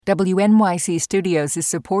WNYC Studios is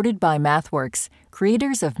supported by MathWorks,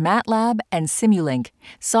 creators of MATLAB and Simulink,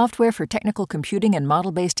 software for technical computing and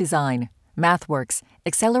model-based design. MathWorks,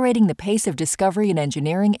 accelerating the pace of discovery in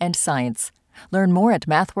engineering and science. Learn more at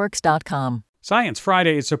mathworks.com. Science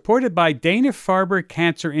Friday is supported by Dana-Farber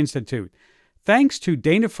Cancer Institute. Thanks to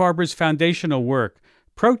Dana-Farber's foundational work,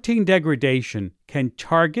 protein degradation can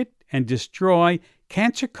target and destroy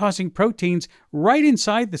cancer-causing proteins right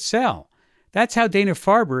inside the cell. That's how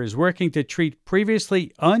Dana-Farber is working to treat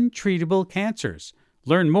previously untreatable cancers.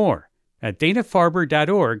 Learn more at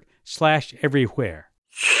danafarber.org/everywhere.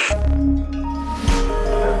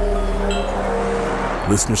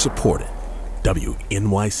 Listener supported.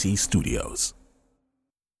 WNYC Studios.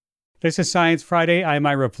 This is Science Friday. I'm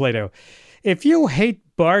Ira Plato. If you hate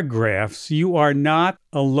bar graphs, you are not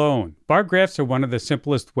alone. Bar graphs are one of the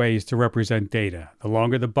simplest ways to represent data. The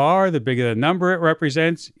longer the bar, the bigger the number it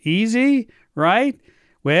represents. Easy, right?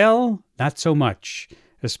 Well, not so much,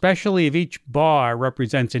 especially if each bar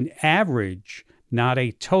represents an average, not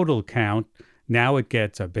a total count. Now it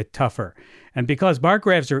gets a bit tougher. And because bar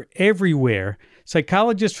graphs are everywhere,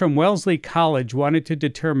 psychologists from Wellesley College wanted to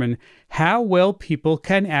determine how well people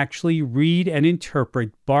can actually read and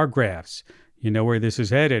interpret bar graphs. You know where this is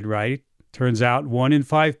headed, right? Turns out 1 in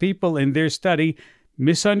 5 people in their study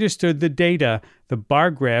misunderstood the data the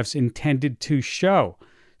bar graphs intended to show.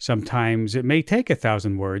 Sometimes it may take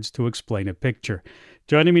 1,000 words to explain a picture.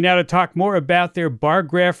 Joining me now to talk more about their bar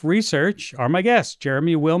graph research are my guests,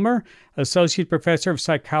 Jeremy Wilmer, Associate Professor of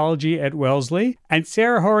Psychology at Wellesley, and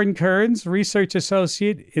Sarah Horan-Kearns, Research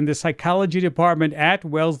Associate in the Psychology Department at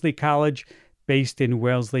Wellesley College, based in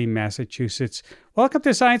Wellesley, Massachusetts. Welcome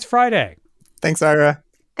to Science Friday. Thanks, Ira.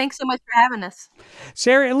 Thanks so much for having us.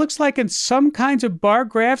 Sarah, it looks like in some kinds of bar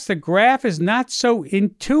graphs, the graph is not so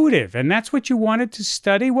intuitive, and that's what you wanted to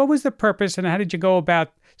study. What was the purpose, and how did you go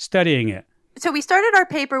about studying it? So we started our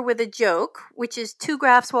paper with a joke, which is 2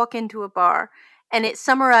 graphs walk into a bar, and it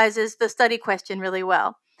summarizes the study question really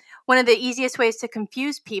well. One of the easiest ways to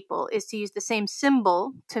confuse people is to use the same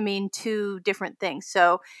symbol to mean 2 different things.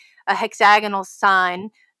 So a hexagonal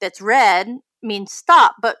sign that's red means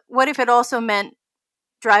stop, but what if it also meant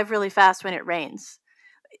drive really fast when it rains?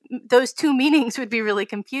 Those 2 meanings would be really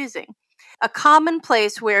confusing. A common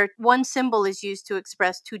place where one symbol is used to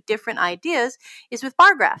express 2 different ideas is with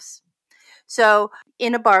bar graphs. So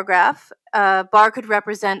in a bar graph, a bar could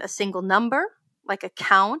represent a single number, like a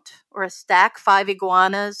count or a stack, 5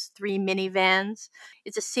 iguanas, 3 minivans.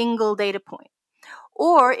 It's a single data point.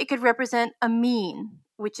 Or it could represent a mean,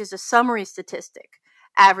 which is a summary statistic,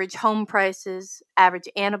 average home prices, average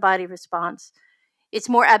antibody response. It's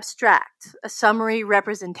more abstract, a summary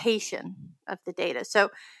representation of the data.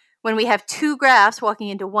 So when we have 2 graphs walking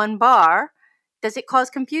into one bar, does it cause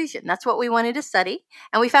confusion? That's what we wanted to study,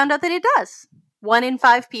 and we found out that it does. 1 in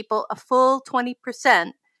 5 people, a full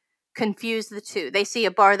 20%, confuse the 2. They see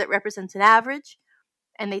a bar that represents an average,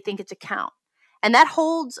 and they think it's a count. And that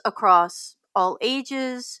holds across all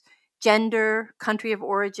ages, gender, country of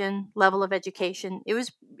origin, level of education. It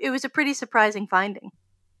was a pretty surprising finding.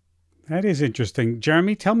 That is interesting.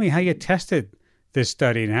 Jeremy, tell me how you tested this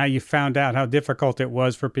study and how you found out how difficult it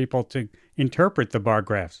was for people to interpret the bar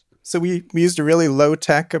graphs. So we used a really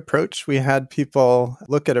low-tech approach. We had people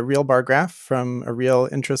look at a real bar graph from a real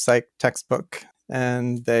intro-psych textbook,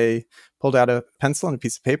 and they pulled out a pencil and a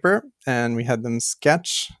piece of paper, and we had them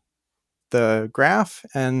sketch the graph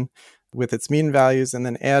and with its mean values, and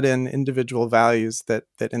then add in individual values that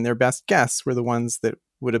in their best guess were the ones that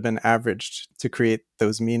would have been averaged to create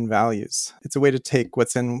those mean values. It's a way to take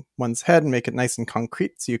what's in one's head and make it nice and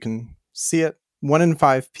concrete so you can see it. 1 in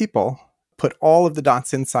 5 people put all of the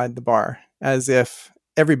dots inside the bar as if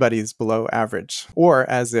everybody's below average, or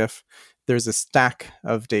as if there's a stack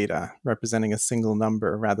of data representing a single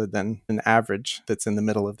number rather than an average that's in the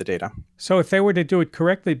middle of the data. So if they were to do it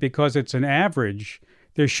correctly, because it's an average,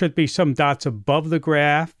 there should be some dots above the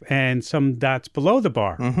graph and some dots below the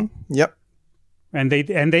bar. Mm-hmm. Yep. And they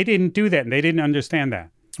didn't do that, and they didn't understand that.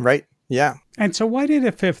 Right. Yeah. And so why did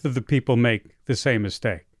 1/5 of the people make the same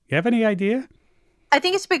mistake? You have any idea? I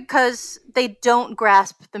think it's because they don't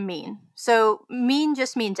grasp the mean. So mean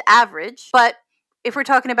just means average. But if we're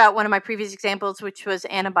talking about one of my previous examples, which was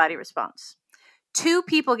antibody response, 2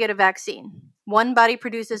 people get a vaccine. One body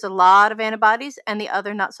produces a lot of antibodies and the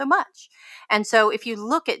other not so much. And so if you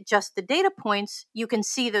look at just the data points, you can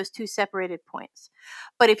see those 2 separated points.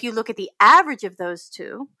 But if you look at the average of those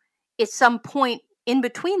 2, it's some point in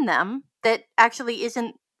between them that actually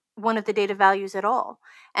isn't one of the data values at all.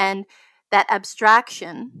 And that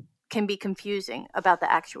abstraction can be confusing about the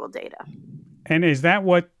actual data. And is that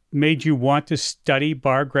what made you want to study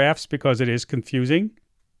bar graphs because it is confusing?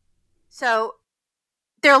 So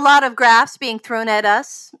there are a lot of graphs being thrown at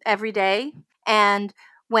us every day. And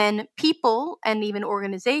when people and even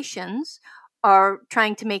organizations are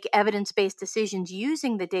trying to make evidence-based decisions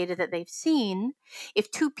using the data that they've seen,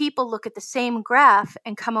 if two people look at the same graph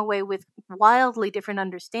and come away with wildly different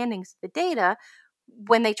understandings of the data,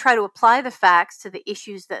 when they try to apply the facts to the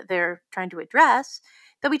issues that they're trying to address,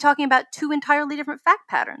 they'll be talking about two entirely different fact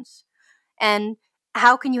patterns. And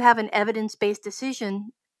how can you have an evidence-based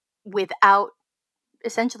decision without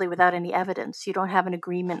any evidence? You don't have an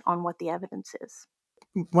agreement on what the evidence is.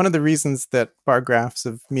 One of the reasons that bar graphs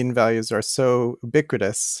of mean values are so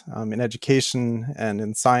ubiquitous in education and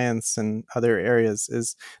in science and other areas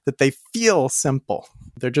is that they feel simple.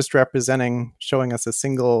 They're just showing us a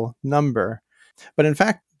single number. But in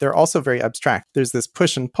fact, they're also very abstract. There's this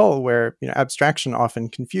push and pull where abstraction often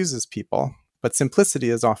confuses people, but simplicity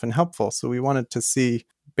is often helpful. So we wanted to see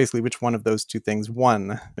basically which one of those two things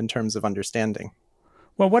won in terms of understanding.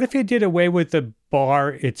 Well, what if you did away with the bar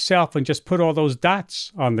itself and just put all those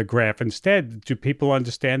dots on the graph instead? Do people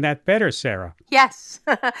understand that better, Sarah? Yes,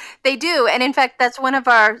 they do. And in fact, that's one of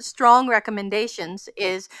our strong recommendations,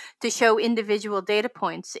 is to show individual data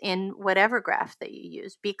points in whatever graph that you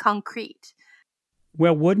use. Be concrete.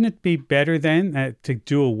 Well, wouldn't it be better then to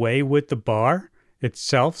do away with the bar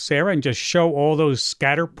itself, Sarah, and just show all those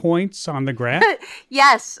scatter points on the graph?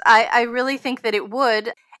 Yes, I really think that it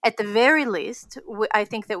would. At the very least, I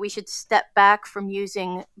think that we should step back from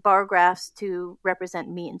using bar graphs to represent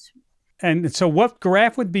means. And so what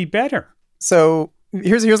graph would be better? So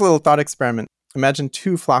here's a little thought experiment. Imagine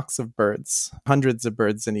two flocks of birds, hundreds of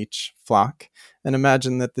birds in each flock, and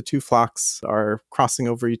imagine that the two flocks are crossing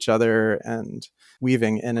over each other and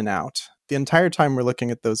weaving in and out. The entire time we're looking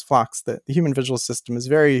at those flocks, the human visual system is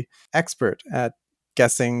very expert at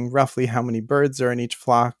guessing roughly how many birds are in each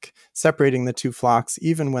flock, separating the two flocks,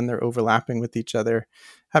 even when they're overlapping with each other,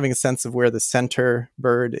 having a sense of where the center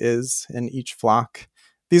bird is in each flock.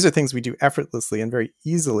 These are things we do effortlessly and very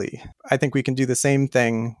easily. I think we can do the same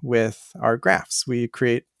thing with our graphs. We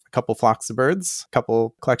create a couple flocks of birds, a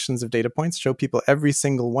couple collections of data points, show people every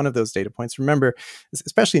single one of those data points. Remember,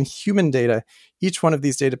 especially in human data, each one of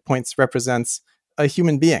these data points represents a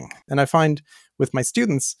human being. And I find with my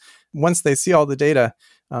students, once they see all the data,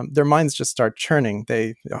 their minds just start churning.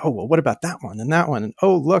 Well, what about that one and that one? And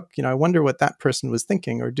oh, look, I wonder what that person was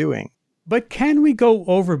thinking or doing. But can we go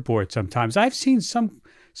overboard sometimes? I've seen some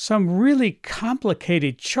really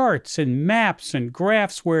complicated charts and maps and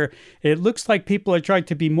graphs where it looks like people are trying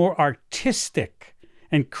to be more artistic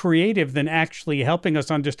and creative than actually helping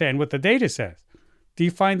us understand what the data says. Do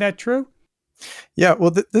you find that true? Yeah,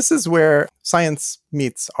 well, this is where science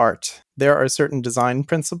meets art. There are certain design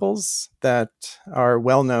principles that are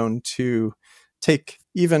well known to take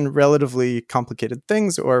even relatively complicated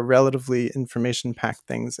things or relatively information-packed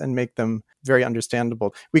things and make them very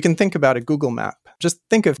understandable. We can think about a Google map. Just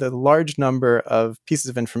think of the large number of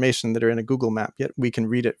pieces of information that are in a Google map, yet we can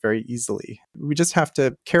read it very easily. We just have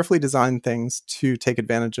to carefully design things to take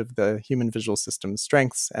advantage of the human visual system's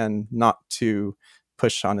strengths and not to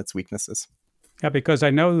push on its weaknesses. Yeah, because I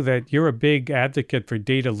know that you're a big advocate for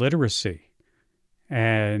data literacy,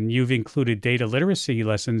 and you've included data literacy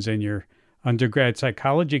lessons in your undergrad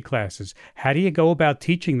psychology classes. How do you go about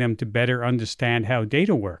teaching them to better understand how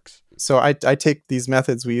data works? So I take these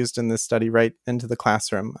methods we used in this study right into the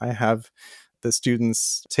classroom. I have the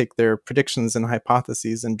students take their predictions and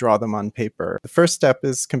hypotheses and draw them on paper. The first step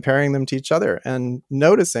is comparing them to each other and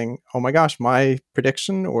noticing, oh my gosh, my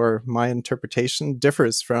prediction or my interpretation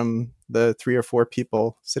differs from the 3 or 4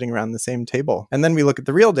 people sitting around the same table. And then we look at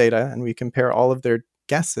the real data and we compare all of their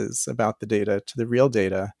guesses about the data to the real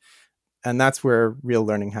data. And that's where real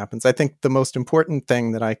learning happens. I think the most important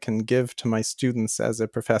thing that I can give to my students as a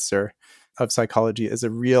professor of psychology is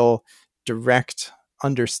a real direct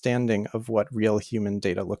understanding of what real human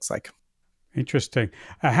data looks like. Interesting.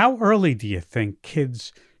 How early do you think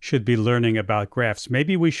kids should be learning about graphs?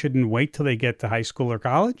 Maybe we shouldn't wait till they get to high school or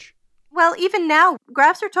college? Well, even now,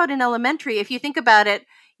 graphs are taught in elementary. If you think about it,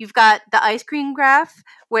 you've got the ice cream graph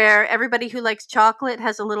where everybody who likes chocolate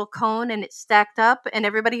has a little cone and it's stacked up, and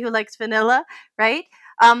everybody who likes vanilla, right?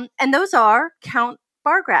 And those are count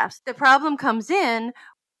bar graphs. The problem comes in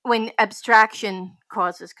when abstraction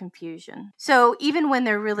causes confusion. So even when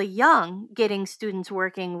they're really young, getting students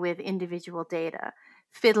working with individual data,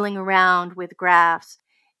 fiddling around with graphs,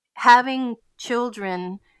 having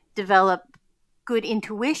children develop good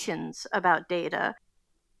intuitions about data.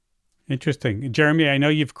 Interesting. Jeremy, I know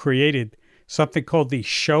you've created something called the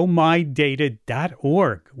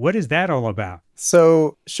showmydata.org. What is that all about?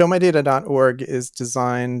 So showmydata.org is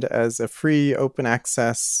designed as a free open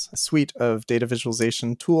access suite of data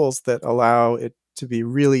visualization tools that allow it to be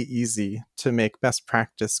really easy to make best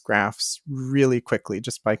practice graphs really quickly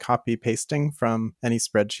just by copy pasting from any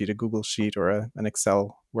spreadsheet, a Google Sheet or an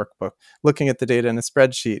Excel workbook. Looking at the data in a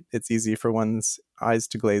spreadsheet, it's easy for one's eyes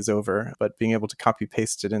to glaze over, but being able to copy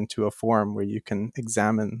paste it into a form where you can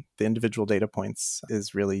examine the individual data points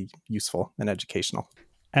is really useful and educational.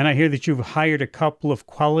 And I hear that you've hired a couple of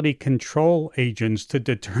quality control agents to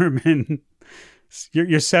determine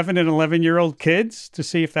your 7 and 11-year-old kids to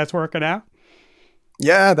see if that's working out.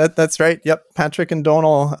 Yeah, that's right. Yep. Patrick and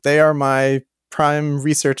Donal, they are my prime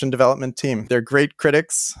research and development team. They're great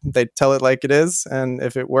critics. They tell it like it is. And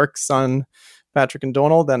if it works on Patrick and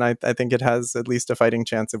Donal, then I think it has at least a fighting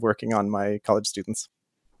chance of working on my college students.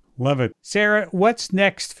 Love it. Sarah, what's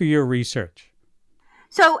next for your research?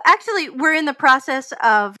 So actually, we're in the process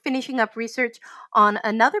of finishing up research on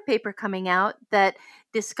another paper coming out that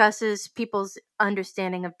discusses people's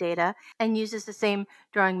understanding of data and uses the same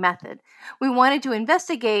drawing method. We wanted to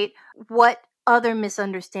investigate what other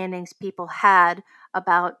misunderstandings people had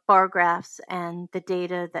about bar graphs and the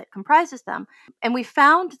data that comprises them. And we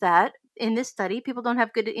found that in this study, people don't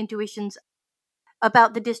have good intuitions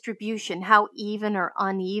about the distribution, how even or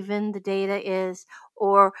uneven the data is,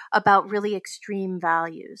 or about really extreme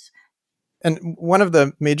values. And one of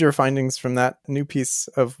the major findings from that new piece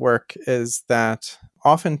of work is that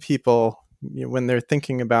often people, when they're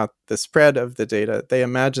thinking about the spread of the data, they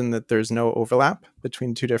imagine that there's no overlap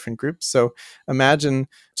between two different groups. So imagine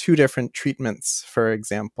two different treatments, for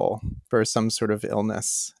example, for some sort of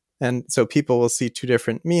illness. And so people will see two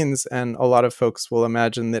different means, and a lot of folks will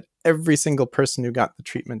imagine that every single person who got the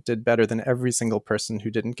treatment did better than every single person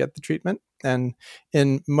who didn't get the treatment. And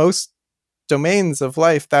in most domains of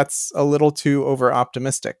life, that's a little too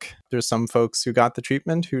over-optimistic. There's some folks who got the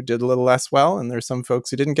treatment who did a little less well, and there's some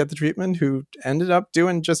folks who didn't get the treatment who ended up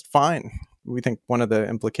doing just fine. We think one of the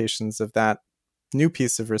implications of that new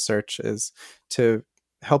piece of research is to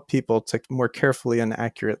help people to more carefully and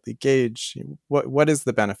accurately gauge what is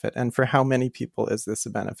the benefit and for how many people is this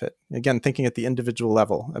a benefit. Again, thinking at the individual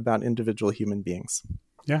level about individual human beings.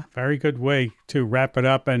 Yeah, very good way to wrap it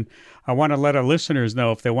up. And I want to let our listeners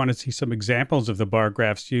know if they want to see some examples of the bar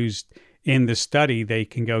graphs used in the study, they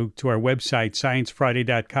can go to our website,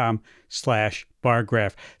 sciencefriday.com/bar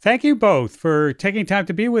graph. Thank you both for taking time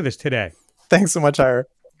to be with us today. Thanks so much, Ira.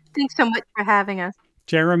 Thanks so much for having us.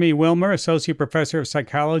 Jeremy Wilmer, Associate Professor of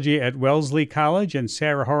Psychology at Wellesley College, and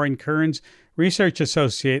Sarah Horan-Kearns, Research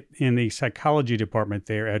Associate in the Psychology Department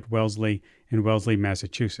there at Wellesley in Wellesley,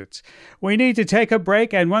 Massachusetts. We need to take a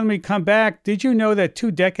break, and when we come back, did you know that 2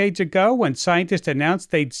 decades ago, when scientists announced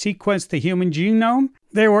they'd sequenced the human genome,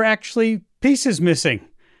 there were actually pieces missing,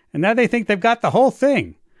 and now they think they've got the whole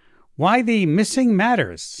thing? Why the missing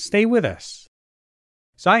matters. Stay with us.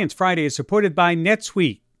 Science Friday is supported by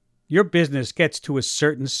NetSuite. Your business gets to a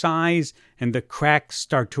certain size and the cracks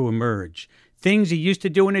start to emerge. Things you used to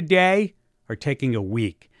do in a day are taking a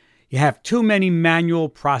week. You have too many manual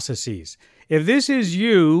processes. If this is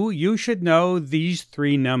you, you should know these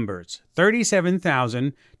 3 numbers: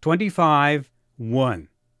 37,000, 25, 1.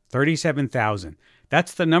 37,000.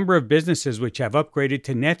 That's the number of businesses which have upgraded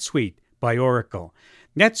to NetSuite by Oracle.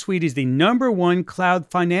 NetSuite is the #1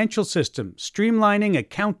 cloud financial system, streamlining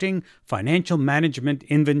accounting, financial management,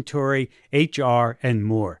 inventory, HR, and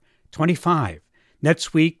more. 25.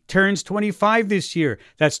 NetSuite turns 25 this year.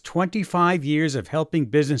 That's 25 years of helping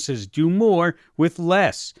businesses do more with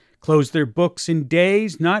less, close their books in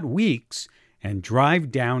days, not weeks, and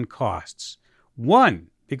drive down costs. 1.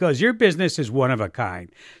 Because your business is one of a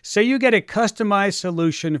kind. So you get a customized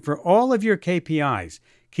solution for all of your KPIs,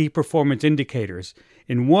 key performance indicators,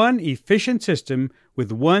 in one efficient system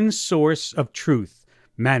with one source of truth.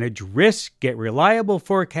 Manage risk, get reliable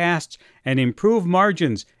forecasts, and improve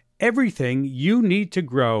margins. Everything you need to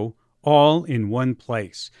grow, all in one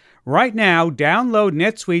place. Right now, download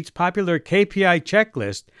NetSuite's popular KPI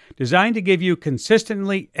checklist designed to give you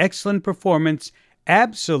consistently excellent performance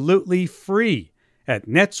absolutely free at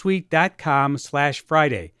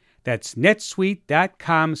netsuite.com/Friday. That's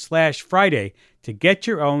netsuite.com/Friday to get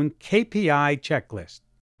your own KPI checklist.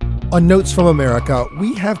 On Notes from America,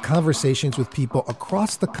 we have conversations with people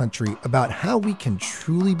across the country about how we can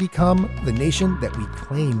truly become the nation that we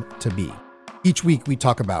claim to be. Each week, we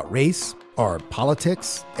talk about race, our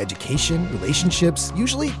politics, education, relationships,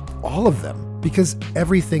 usually all of them, because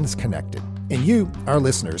everything's connected. And you, our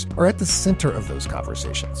listeners, are at the center of those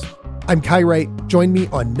conversations. I'm Kai Wright. Join me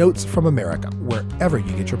on Notes from America, wherever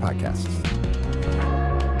you get your podcasts.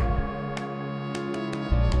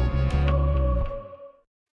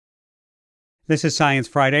 This is Science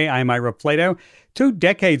Friday. I'm Ira Plato. 2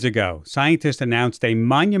 decades ago, scientists announced a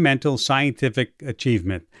monumental scientific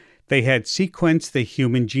achievement. They had sequenced the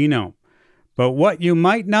human genome. But what you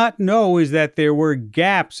might not know is that there were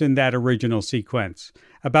gaps in that original sequence.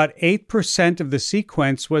 About 8% of the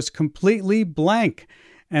sequence was completely blank,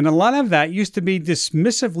 and a lot of that used to be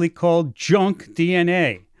dismissively called junk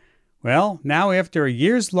DNA. Well, now after a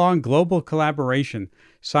years-long global collaboration,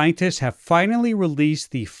 scientists have finally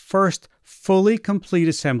released the first fully complete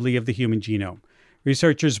assembly of the human genome.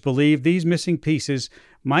 Researchers believe these missing pieces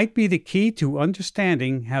might be the key to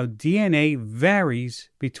understanding how DNA varies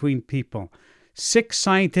between people. 6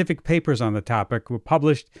 scientific papers on the topic were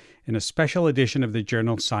published in a special edition of the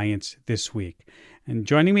journal Science this week. And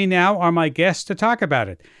joining me now are my guests to talk about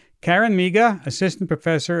it. Karen Miga, Assistant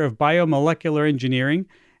Professor of Biomolecular Engineering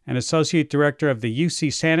and Associate Director of the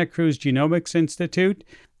UC Santa Cruz Genomics Institute,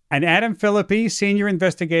 and Adam Philippi, Senior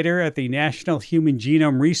Investigator at the National Human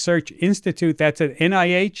Genome Research Institute, that's at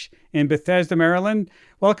NIH in Bethesda, Maryland.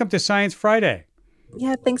 Welcome to Science Friday.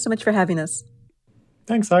 Yeah, thanks so much for having us.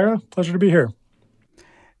 Thanks, Ira. Pleasure to be here.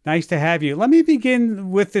 Nice to have you. Let me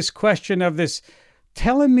begin with this question of this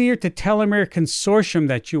telomere to telomere consortium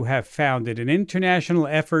that you have founded, an international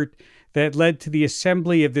effort that led to the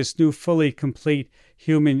assembly of this new fully complete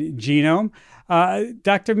human genome.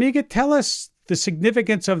 Dr. Miga, tell us the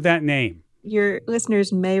significance of that name. Your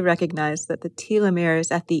listeners may recognize that the telomere is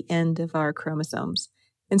at the end of our chromosomes.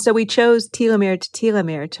 And so we chose telomere to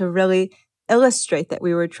telomere to really illustrate that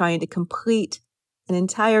we were trying to complete an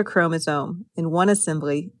entire chromosome in one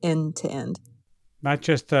assembly end to end. Not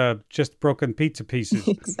just broken pizza pieces.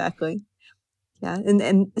 Exactly. Yeah.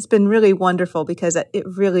 And it's been really wonderful because it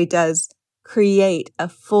really does create a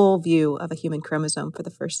full view of a human chromosome for the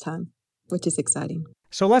first time, which is exciting.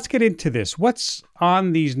 So let's get into this. What's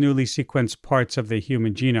on these newly sequenced parts of the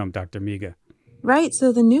human genome, Dr. Miga? Right.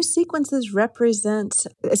 So the new sequences represent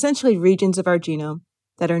essentially regions of our genome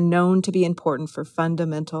that are known to be important for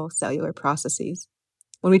fundamental cellular processes.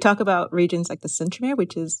 When we talk about regions like the centromere,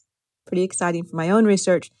 which is pretty exciting for my own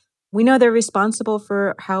research, we know they're responsible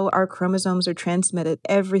for how our chromosomes are transmitted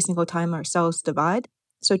every single time our cells divide.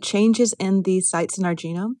 So changes in these sites in our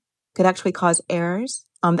genome could actually cause errors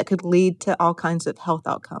that could lead to all kinds of health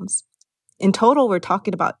outcomes. In total, we're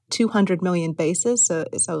talking about 200 million bases, so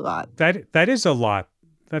it's a lot. That is a lot.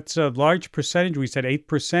 That's a large percentage. We said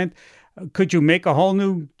 8%. Could you make a whole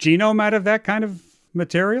new genome out of that kind of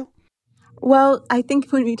material? Well, I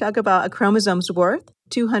think when we talk about a chromosome's worth,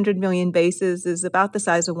 200 million bases is about the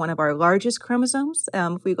size of one of our largest chromosomes.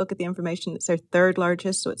 If we look at the information, it's our third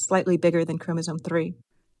largest, so it's slightly bigger than chromosome 3.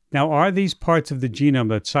 Now, are these parts of the genome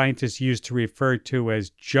that scientists use to refer to as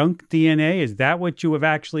junk DNA? Is that what you have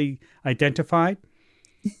actually identified?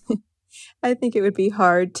 I think it would be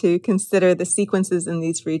hard to consider the sequences in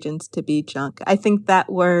these regions to be junk. I think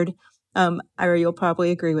that word, Ira, you'll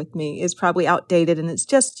probably agree with me, is probably outdated, and it's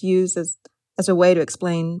just used as a way to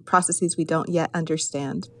explain processes we don't yet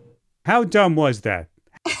understand. How dumb was that?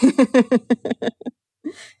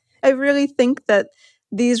 I really think that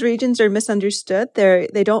these regions are misunderstood.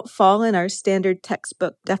 They don't fall in our standard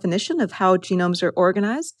textbook definition of how genomes are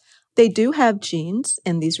organized. They do have genes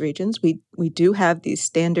in these regions. We do have these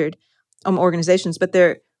standard organizations, but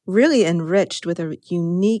they're really enriched with a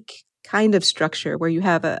unique kind of structure where you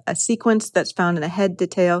have a sequence that's found in a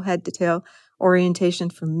head-to-tail orientation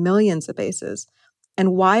for millions of bases.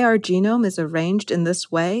 And why our genome is arranged in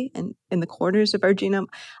this way and in the corners of our genome,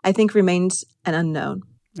 I think remains an unknown.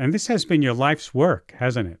 And this has been your life's work,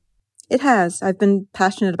 hasn't it? It has. I've been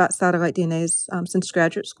passionate about satellite DNAs since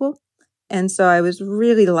graduate school. And so I was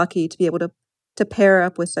really lucky to be able to pair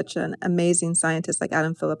up with such an amazing scientist like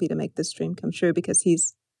Adam Philippi to make this dream come true, because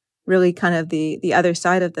he's really kind of the other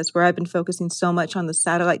side of this, where I've been focusing so much on the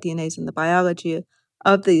satellite DNAs and the biology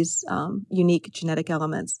of these unique genetic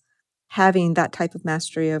elements. Having that type of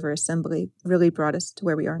mastery over assembly really brought us to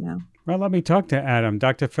where we are now. Well, let me talk to Adam.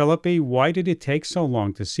 Dr. Philippi, why did it take so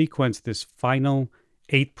long to sequence this final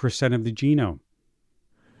 8% of the genome?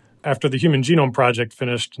 After the Human Genome Project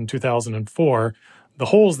finished in 2004, the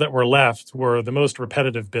holes that were left were the most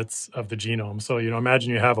repetitive bits of the genome. So,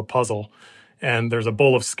 imagine you have a puzzle and there's a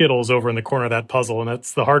bowl of Skittles over in the corner of that puzzle, and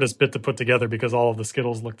that's the hardest bit to put together because all of the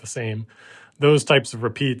Skittles look the same. Those types of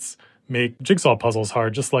repeats make jigsaw puzzles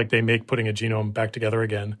hard, just like they make putting a genome back together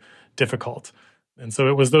again difficult. And so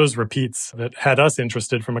it was those repeats that had us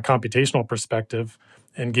interested from a computational perspective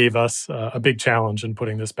and gave us a big challenge in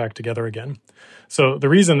putting this back together again. So the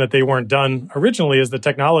reason that they weren't done originally is the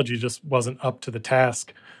technology just wasn't up to the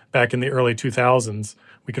task back in the early 2000s.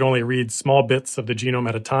 We could only read small bits of the genome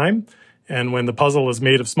at a time, And when the puzzle is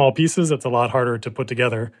made of small pieces, it's a lot harder to put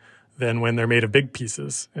together than when they're made of big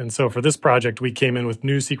pieces. And so for this project, we came in with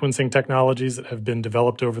new sequencing technologies that have been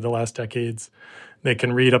developed over the last decades. They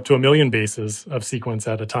can read up to 1 million bases of sequence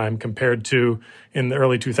at a time compared to in the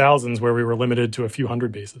early 2000s where we were limited to a few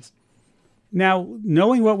hundred bases. Now,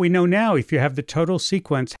 knowing what we know now, if you have the total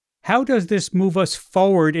sequence, how does this move us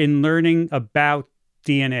forward in learning about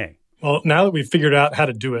DNA? Well, now that we've figured out how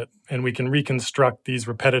to do it and we can reconstruct these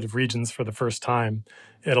repetitive regions for the first time,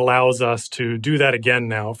 it allows us to do that again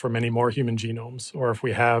now for many more human genomes. Or if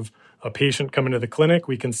we have a patient come into the clinic,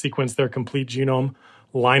 we can sequence their complete genome,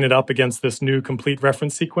 line it up against this new complete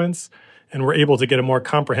reference sequence, and we're able to get a more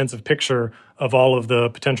comprehensive picture of all of the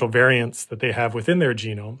potential variants that they have within their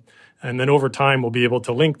genome. And then over time, we'll be able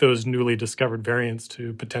to link those newly discovered variants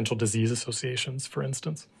to potential disease associations, for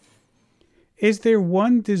instance. Is there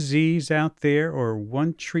one disease out there or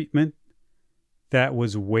one treatment that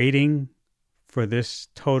was waiting for this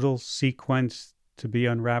total sequence to be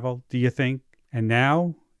unraveled, do you think? And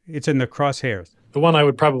now it's in the crosshairs. The one I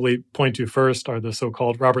would probably point to first are the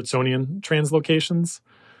so-called Robertsonian translocations.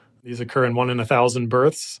 These occur in 1 in 1,000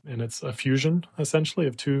 births, and it's a fusion, essentially,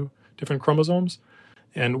 of 2 different chromosomes.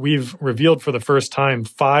 And we've revealed for the first time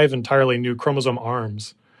 5 entirely new chromosome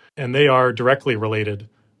arms, and they are directly related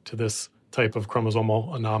to this type of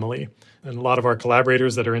chromosomal anomaly. And a lot of our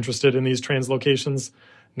collaborators that are interested in these translocations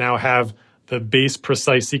now have the base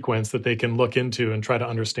precise sequence that they can look into and try to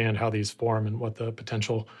understand how these form and what the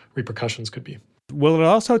potential repercussions could be. Will it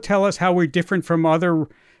also tell us how we're different from other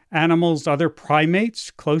animals, other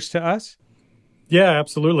primates close to us? Yeah,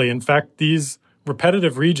 absolutely. In fact, these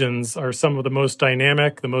repetitive regions are some of the most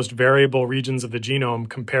dynamic, the most variable regions of the genome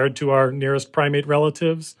compared to our nearest primate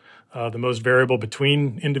relatives, the most variable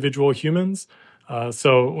between individual humans.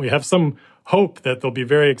 So we have some hope that there'll be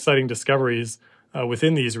very exciting discoveries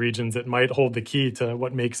within these regions that might hold the key to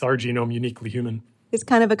what makes our genome uniquely human. It's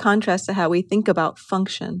kind of a contrast to how we think about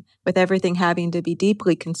function, with everything having to be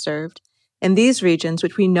deeply conserved. And these regions,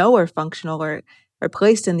 which we know are functional or are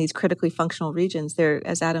placed in these critically functional regions, they're,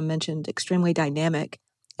 as Adam mentioned, extremely dynamic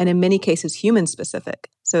and in many cases human-specific.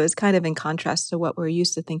 So it's kind of in contrast to what we're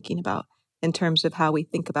used to thinking about in terms of how we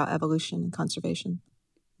think about evolution and conservation.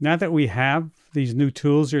 Now that we have these new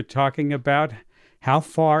tools you're talking about, how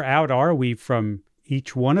far out are we from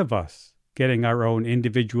each one of us getting our own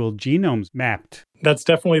individual genomes mapped? That's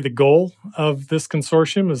definitely the goal of this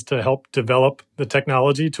consortium, is to help develop the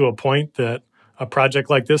technology to a point that a project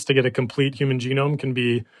like this to get a complete human genome can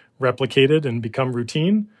be replicated and become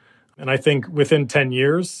routine. And I think within 10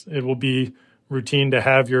 years, it will be routine to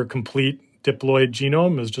have your complete diploid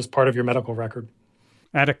genome as just part of your medical record.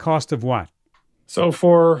 At a cost of what? So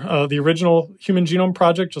for the original Human Genome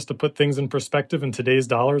Project, just to put things in perspective, in today's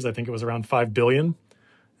dollars, I think it was around $5 billion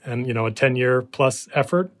and, a 10-year plus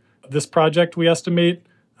effort. This project, we estimate,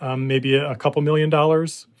 maybe a couple $1 million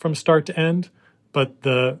from start to end. But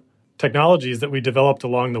the technologies that we developed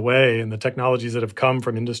along the way and the technologies that have come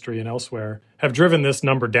from industry and elsewhere have driven this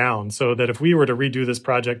number down, so that if we were to redo this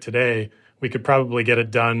project today, we could probably get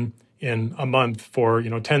it done in a month for,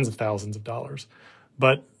 tens of thousands of dollars.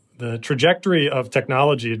 But the trajectory of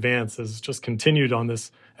technology advance has just continued on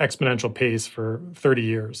this exponential pace for 30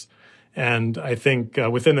 years. And I think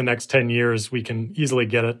within the next 10 years, we can easily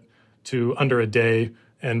get it to under a day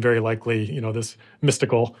and very likely, this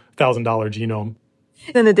mystical $1,000 genome.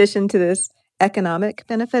 In addition to this economic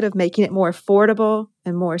benefit of making it more affordable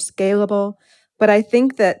and more scalable, but I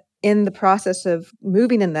think that in the process of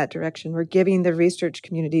moving in that direction, we're giving the research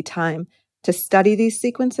community time to study these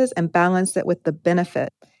sequences and balance it with the benefit.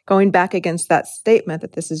 Going back against that statement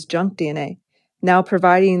that this is junk DNA, now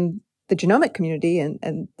providing the genomic community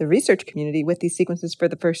and the research community with these sequences for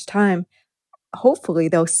the first time, hopefully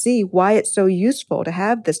they'll see why it's so useful to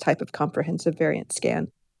have this type of comprehensive variant scan.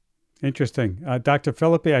 Interesting. Dr.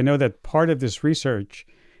 Philippi, I know that part of this research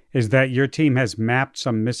is that your team has mapped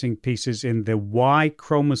some missing pieces in the Y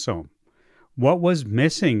chromosome. What was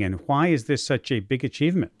missing and why is this such a big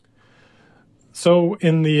achievement? So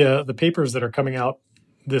in the papers that are coming out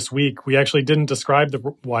this week, we actually didn't describe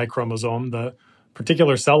the Y chromosome. The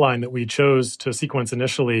particular cell line that we chose to sequence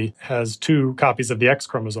initially has 2 copies of the X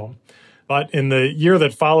chromosome. But in the year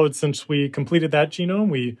that followed since we completed that genome,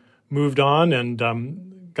 we moved on and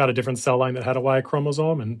got a different cell line that had a Y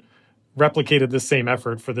chromosome and replicated this same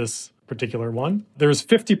effort for this particular one. There's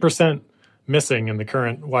 50% missing in the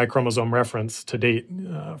current Y chromosome reference to date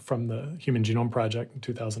from the Human Genome Project in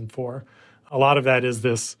 2004. A lot of that is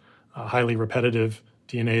this highly repetitive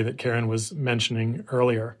DNA that Karen was mentioning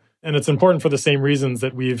earlier. And it's important for the same reasons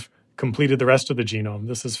that we've completed the rest of the genome.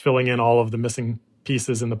 This is filling in all of the missing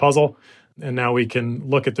pieces in the puzzle. And now we can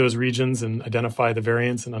look at those regions and identify the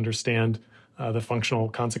variants and understand the functional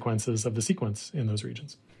consequences of the sequence in those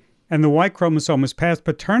regions. And the Y chromosome is passed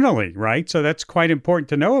paternally, right? So that's quite important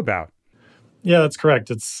to know about. Yeah, that's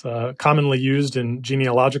correct. It's commonly used in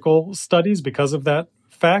genealogical studies because of that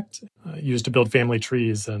fact, used to build family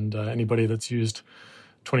trees. And anybody that's used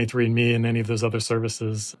 23andMe and any of those other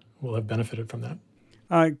services will have benefited from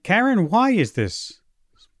that. Karen, why is this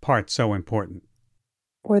part so important?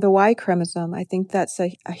 Or the Y chromosome? I think that's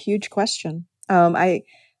a huge question. I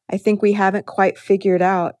think we haven't quite figured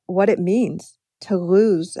out what it means to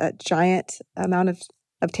lose a giant amount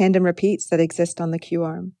of tandem repeats that exist on the Q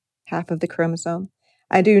arm, half of the chromosome.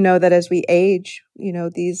 I do know that as we age,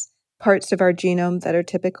 these parts of our genome that are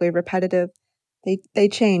typically repetitive, they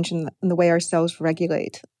change in the way our cells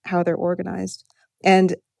regulate how they're organized.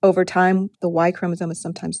 And over time, the Y chromosome is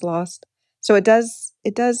sometimes lost. So it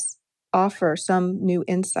does offer some new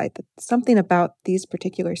insight that something about these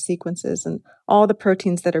particular sequences and all the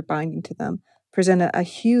proteins that are binding to them present a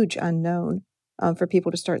huge unknown for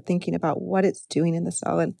people to start thinking about what it's doing in the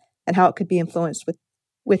cell and how it could be influenced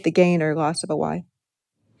with the gain or loss of a Y.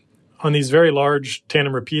 On these very large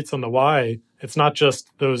tandem repeats on the Y, it's not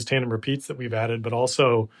just those tandem repeats that we've added, but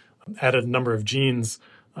also added a number of genes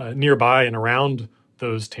nearby and around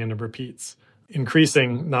those tandem repeats,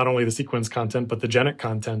 increasing not only the sequence content, but the genic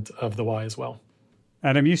content of the Y as well.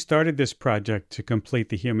 Adam, you started this project to complete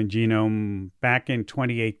the human genome back in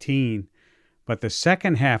 2018, but the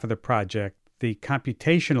second half of the project, the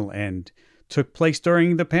computational end, took place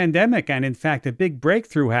during the pandemic. And in fact, a big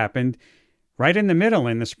breakthrough happened right in the middle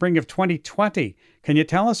in the spring of 2020. Can you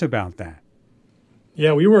tell us about that?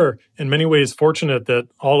 Yeah, we were in many ways fortunate that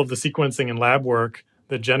all of the sequencing and lab work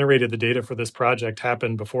that generated the data for this project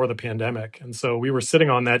happened before the pandemic. And so we were sitting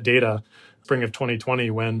on that data spring of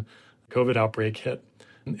 2020 when the COVID outbreak hit.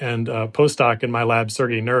 And a postdoc in my lab,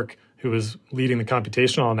 Sergey Nurk, who was leading the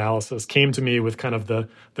computational analysis, came to me with kind of the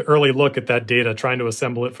early look at that data, trying to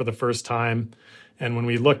assemble it for the first time. And when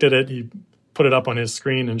we looked at it, he put it up on his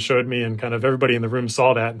screen and showed me, and kind of everybody in the room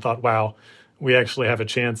saw that and thought, wow, we actually have a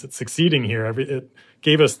chance at succeeding here. It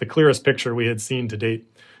gave us the clearest picture we had seen to date.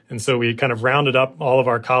 And so we kind of rounded up all of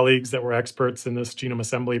our colleagues that were experts in this genome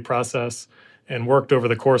assembly process and worked over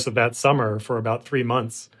the course of that summer for about 3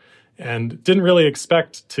 months. And didn't really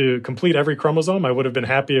expect to complete every chromosome. I would have been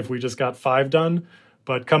happy if we just got 5 done.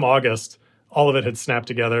 But come August, all of it had snapped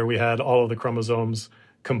together. We had all of the chromosomes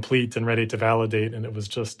complete and ready to validate. And it was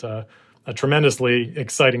just a tremendously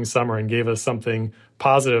exciting summer and gave us something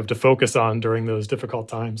positive to focus on during those difficult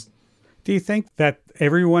times. Do you think that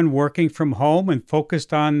everyone working from home and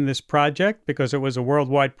focused on this project, because it was a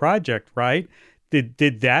worldwide project, right?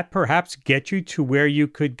 Did that perhaps get you to where you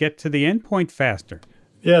could get to the endpoint faster?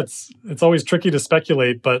 Yeah, it's always tricky to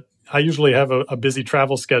speculate, but I usually have a busy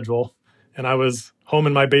travel schedule, and I was home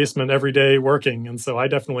in my basement every day working, and so I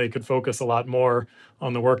definitely could focus a lot more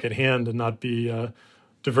on the work at hand and not be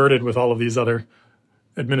diverted with all of these other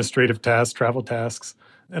administrative tasks, travel tasks.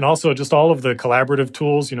 And also just all of the collaborative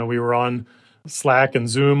tools. We were on Slack and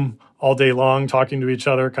Zoom all day long, talking to each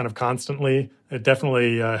other kind of constantly. It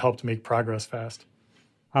definitely helped make progress fast.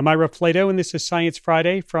 I'm Ira Flato, and this is Science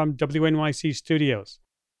Friday from WNYC Studios.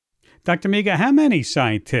 Dr. Miga, how many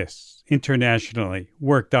scientists internationally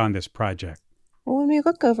worked on this project? Well, when we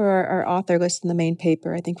look over our author list in the main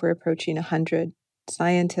paper, I think we're approaching 100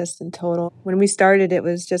 scientists in total. When we started, it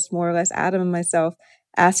was just more or less Adam and myself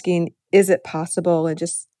asking, is it possible, and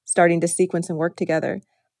just starting to sequence and work together.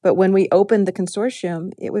 But when we opened the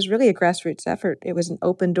consortium, it was really a grassroots effort. It was an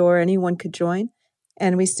open door, anyone could join.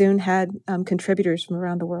 And we soon had contributors from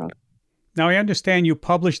around the world. Now, I understand you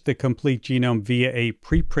published the complete genome via a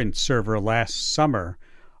preprint server last summer.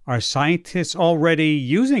 Are scientists already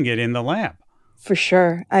using it in the lab? For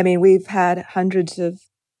sure. I mean, we've had hundreds of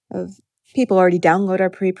people already download our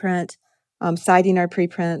preprint, citing our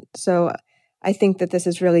preprint. So I think that this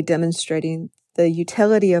is really demonstrating the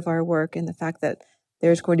utility of our work and the fact that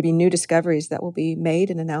there's going to be new discoveries that will be made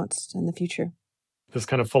and announced in the future. This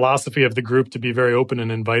kind of philosophy of the group to be very open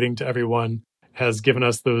and inviting to everyone has given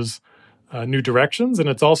us those new directions. And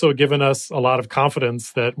it's also given us a lot of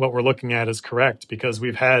confidence that what we're looking at is correct, because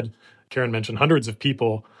we've had, Karen mentioned, hundreds of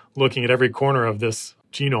people looking at every corner of this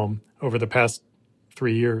genome over the past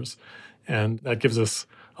 3 years. And that gives us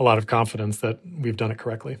a lot of confidence that we've done it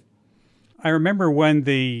correctly. I remember when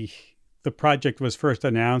the project was first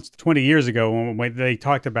announced 20 years ago, when they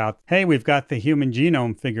talked about, hey, we've got the human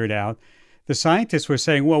genome figured out. The scientists were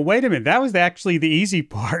saying, well, wait a minute, that was actually the easy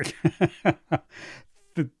part.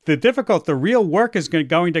 The real work is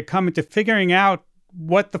going to come into figuring out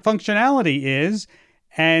what the functionality is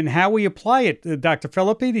and how we apply it. Dr.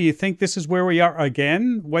 Philippi, do you think this is where we are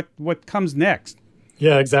again? What comes next?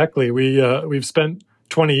 Yeah, exactly. We've spent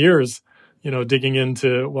 20 years, digging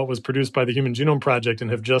into what was produced by the Human Genome Project and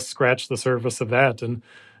have just scratched the surface of that. And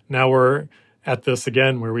now we're at this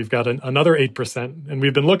again, where we've got another 8%. And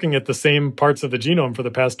we've been looking at the same parts of the genome for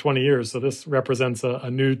the past 20 years. So this represents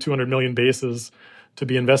a new 200 million bases to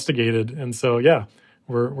be investigated. And so, yeah,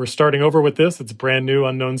 we're starting over with this. It's a brand new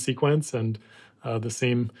unknown sequence, and the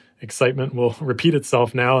same excitement will repeat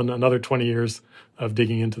itself now in another 20 years of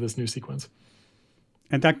digging into this new sequence.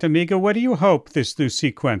 And Dr. Miga, what do you hope this new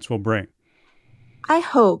sequence will bring? I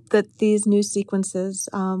hope that these new sequences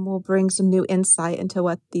will bring some new insight into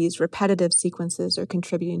what these repetitive sequences are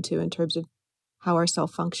contributing to in terms of how our cell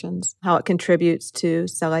functions, how it contributes to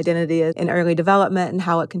cell identity in early development, and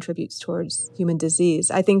how it contributes towards human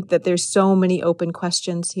disease. I think that there's so many open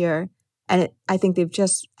questions here, and I think they've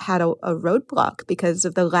just had a roadblock because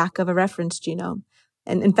of the lack of a reference genome.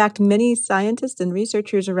 And in fact, many scientists and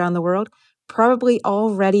researchers around the world probably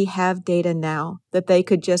already have data now that they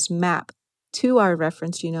could just map to our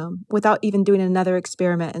reference genome without even doing another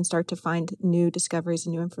experiment and start to find new discoveries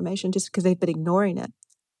and new information just because they've been ignoring it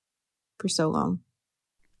for so long.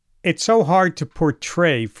 It's so hard to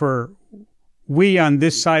portray for we on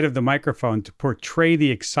this side of the microphone to portray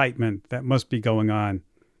the excitement that must be going on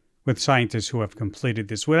with scientists who have completed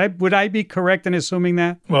this. Would I be correct in assuming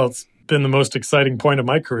that? Well, it's been the most exciting point of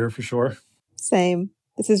my career for sure. Same.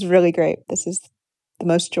 This is really great. This is the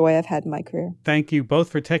most joy I've had in my career. Thank you both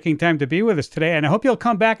for taking time to be with us today. And I hope you'll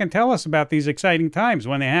come back and tell us about these exciting times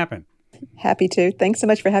when they happen. Happy to. Thanks so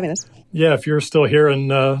much for having us. Yeah, if you're still here in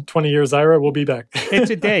 20 years, Ira, we'll be back.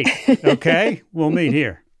 It's a date, okay? We'll meet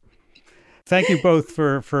here. Thank you both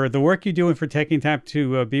for the work you do and for taking time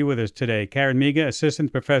to be with us today. Karen Miga,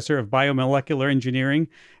 Assistant Professor of Biomolecular Engineering,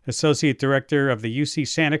 Associate Director of the UC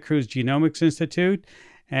Santa Cruz Genomics Institute,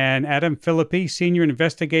 and Adam Philippi, Senior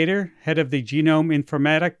Investigator, Head of the Genome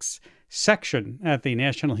Informatics Section at the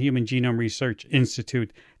National Human Genome Research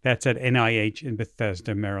Institute. That's at NIH in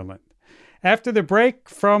Bethesda, Maryland. After the break,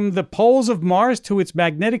 from the poles of Mars to its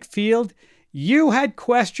magnetic field, you had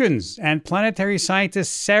questions, and planetary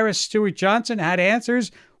scientist Sarah Stewart-Johnson had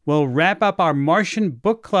answers. We'll wrap up our Martian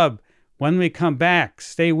Book Club when we come back.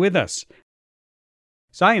 Stay with us.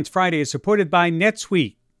 Science Friday is supported by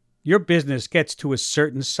NetSuite. Your business gets to a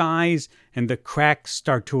certain size and the cracks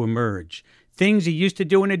start to emerge. Things you used to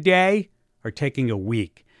do in a day are taking a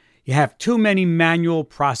week. You have too many manual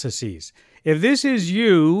processes. If this is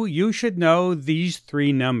you, you should know these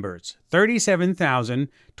three numbers: 37,000,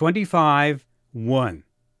 25, 1.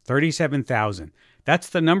 37,000. That's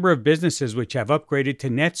the number of businesses which have upgraded to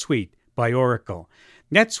NetSuite by Oracle.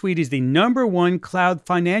 NetSuite is the #1 cloud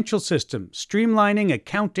financial system, streamlining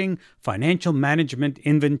accounting, financial management,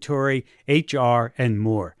 inventory, HR, and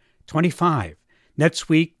more. 25.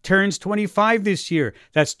 NetSuite turns 25 this year.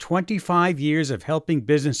 That's 25 years of helping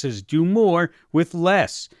businesses do more with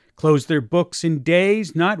less, close their books in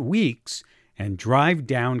days, not weeks, and drive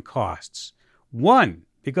down costs. 1.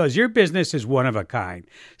 Because your business is one of a kind.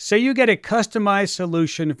 So you get a customized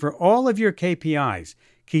solution for all of your KPIs,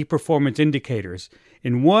 key performance indicators,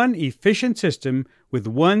 in one efficient system with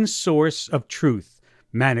one source of truth.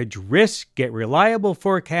 Manage risk, get reliable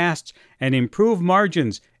forecasts, and improve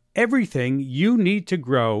margins. Everything you need to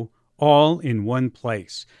grow, all in one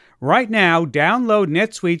place. Right now, download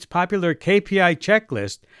NetSuite's popular KPI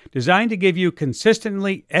checklist designed to give you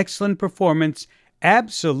consistently excellent performance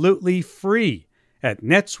absolutely free at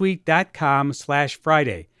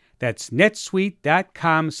netsuite.com/Friday. That's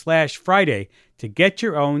netsuite.com/Friday to get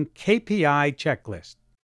your own KPI checklist.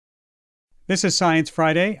 This is Science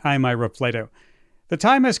Friday. I'm Ira Flato. The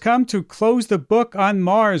time has come to close the book on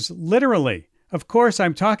Mars, literally. Of course,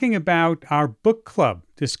 I'm talking about our book club,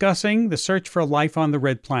 discussing the search for life on the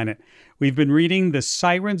red planet. We've been reading The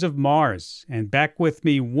Sirens of Mars, and back with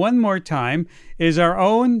me one more time is our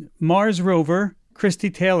own Mars rover, Christy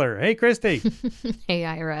Taylor. Hey, Christy. Hey,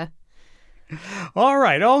 Ira. All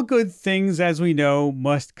right. All good things, as we know,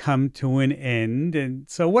 must come to an end. And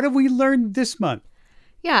so what have we learned this month?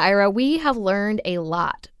 Yeah, Ira, we have learned a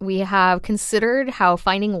lot. We have considered how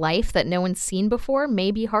finding life that no one's seen before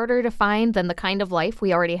may be harder to find than the kind of life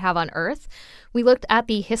we already have on Earth. We looked at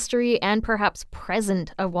the history and perhaps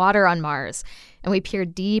present of water on Mars, and we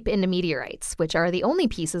peered deep into meteorites, which are the only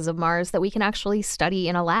pieces of Mars that we can actually study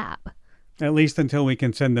in a lab. At least until we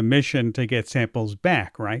can send the mission to get samples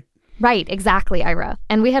back, right? Right, exactly, Ira.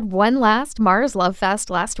 And we had one last Mars Love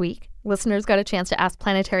Fest last week. Listeners got a chance to ask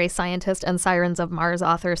planetary scientist and Sirens of Mars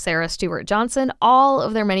author Sarah Stewart Johnson all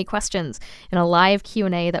of their many questions in a live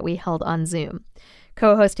Q&A that we held on Zoom.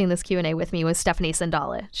 Co-hosting this Q&A with me was Stephanie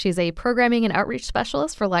Sandala. She's a programming and outreach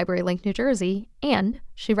specialist for Library Link New Jersey, and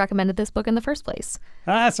she recommended this book in the first place.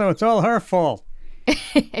 So it's all her fault.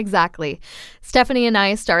 Exactly. Stephanie and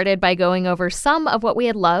I started by going over some of what we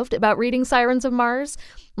had loved about reading Sirens of Mars,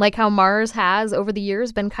 like how Mars has, over the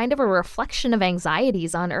years, been kind of a reflection of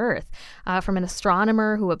anxieties on Earth, from an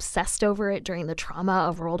astronomer who obsessed over it during the trauma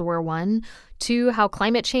of World War I, to how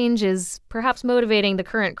climate change is perhaps motivating the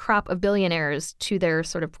current crop of billionaires to their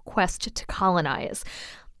sort of quest to colonize.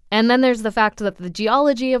 And then there's the fact that the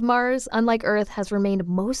geology of Mars, unlike Earth, has remained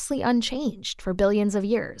mostly unchanged for billions of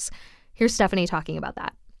years. Here's Stephanie talking about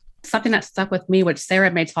that. Something that stuck with me, which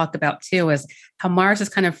Sarah may talk about too, is how Mars is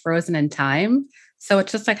kind of frozen in time. So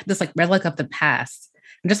it's just like this relic of the past.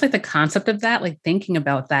 And just like the concept of that, like thinking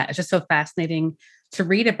about that, it's just so fascinating to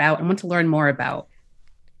read about and want to learn more about.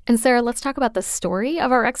 And Sarah, let's talk about the story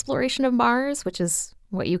of our exploration of Mars, which is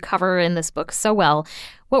what you cover in this book so well.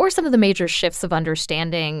 What were some of the major shifts of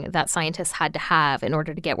understanding that scientists had to have in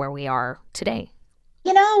order to get where we are today?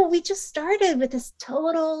 We just started with this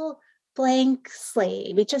total blank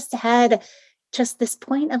slate. We just had this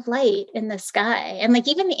point of light in the sky. And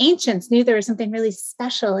even the ancients knew there was something really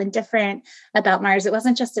special and different about Mars. It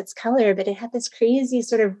wasn't just its color, but it had this crazy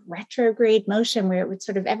sort of retrograde motion where it would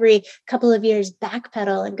sort of every couple of years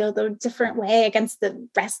backpedal and go the different way against the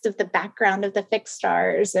rest of the background of the fixed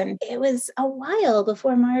stars. And it was a while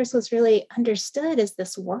before Mars was really understood as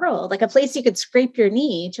this world, like a place you could scrape your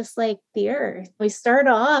knee, just like the Earth. We start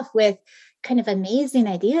off with kind of amazing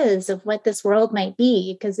ideas of what this world might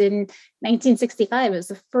be, because in 1965, it was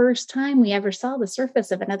the first time we ever saw the surface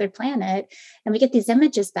of another planet. And we get these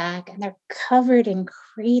images back and they're covered in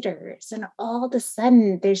craters. And all of a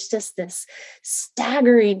sudden, there's just this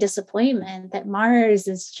staggering disappointment that Mars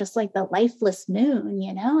is just like the lifeless moon,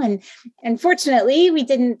 And unfortunately, we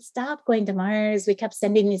didn't stop going to Mars. We kept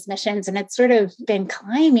sending these missions, and it's sort of been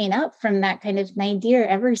climbing up from that kind of nadir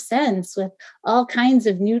ever since, with all kinds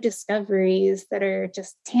of new discoveries that are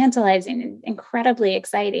just tantalizing and incredibly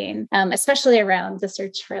exciting. Especially around the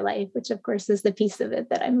search for life, which of course is the piece of it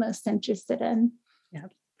that I'm most interested in. Yeah,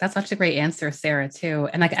 that's such a great answer, Sarah, too.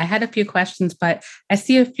 And I had a few questions, but I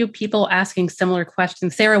see a few people asking similar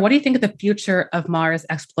questions. Sarah, what do you think of the future of Mars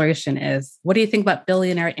exploration is? What do you think about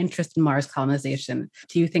billionaire interest in Mars colonization?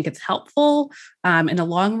 Do you think it's helpful in the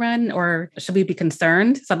long run, or should we be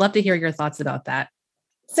concerned? So I'd love to hear your thoughts about that.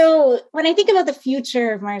 So when I think about the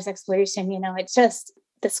future of Mars exploration, it's just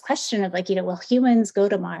this question of will humans go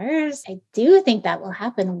to Mars? I do think that will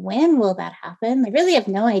happen. When will that happen? I really have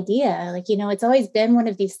no idea. It's always been one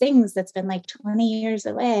of these things that's been 20 years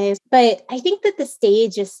away. But I think that the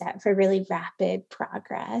stage is set for really rapid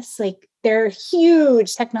progress. There are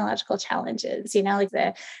huge technological challenges,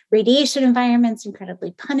 the radiation environment's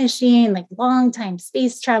incredibly punishing, long time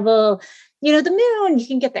space travel. The moon, you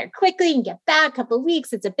can get there quickly, you can get back a couple of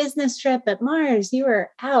weeks. It's a business trip. But Mars, you are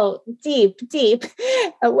out deep, deep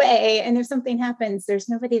away. And if something happens, there's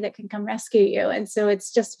nobody that can come rescue you. And so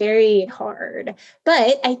it's just very hard.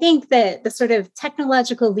 But I think that the sort of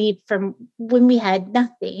technological leap from when we had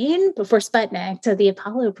nothing before Sputnik to the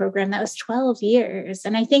Apollo program, that was 12 years.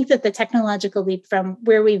 And I think that the technological leap from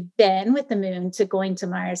where we've been with the moon to going to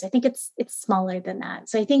Mars, I think it's smaller than that.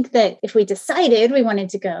 So I think that if we decided we wanted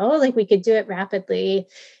to go, we could do it rapidly.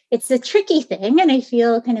 It's a tricky thing, and I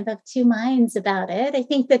feel kind of two minds about it. I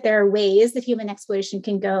think that there are ways that human exploration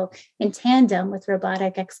can go in tandem with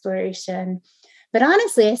robotic exploration. But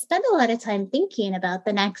honestly, I spend a lot of time thinking about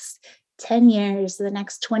the next 10 years, the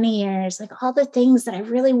next 20 years, all the things that I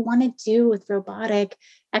really want to do with robotic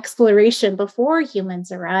exploration before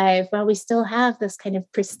humans arrive, while we still have this kind of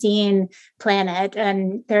pristine planet.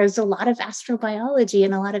 And there's a lot of astrobiology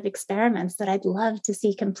and a lot of experiments that I'd love to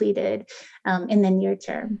see completed in the near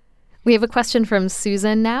term. We have a question from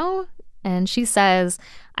Susan now, and she says,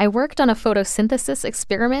 I worked on a photosynthesis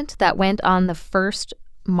experiment that went on the first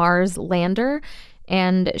Mars lander,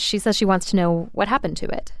 and she says she wants to know what happened to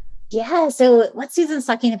it. Yeah, so what Susan's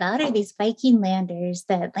talking about are these Viking landers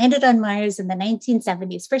that landed on Mars in the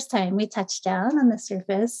 1970s. First time we touched down on the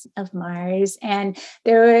surface of Mars. And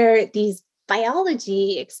there were these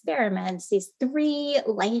biology experiments, these 3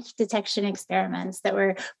 life detection experiments that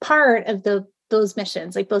were part of the those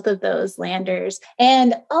missions, like both of those landers.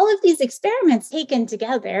 And all of these experiments taken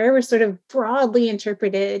together were sort of broadly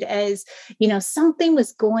interpreted as, something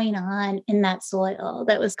was going on in that soil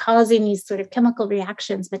that was causing these sort of chemical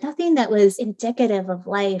reactions, but nothing that was indicative of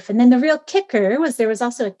life. And then the real kicker was there was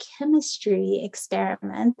also a chemistry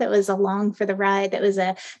experiment that was along for the ride. That was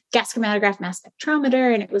a gas chromatograph mass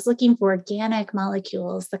spectrometer, and it was looking for organic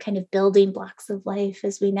molecules, the kind of building blocks of life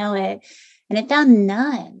as we know it. And it found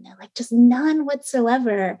none, like just none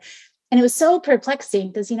whatsoever. And it was so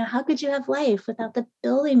perplexing because, how could you have life without the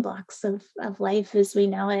building blocks of life as we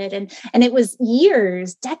know it? And it was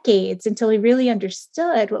years, decades until we really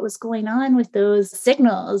understood what was going on with those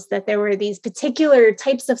signals, that there were these particular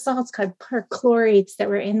types of salts called perchlorates that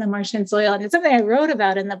were in the Martian soil. And it's something I wrote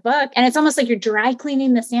about in the book. And it's almost like you're dry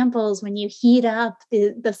cleaning the samples when you heat up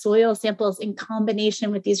the soil samples in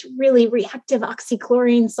combination with these really reactive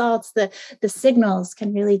oxychlorine salts. The signals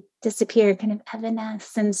can really disappear, kind of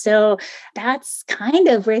evanesce. And so that's kind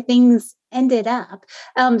of where things ended up.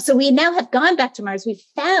 So we now have gone back to Mars. We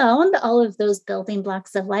found all of those building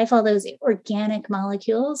blocks of life, all those organic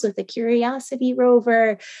molecules with the Curiosity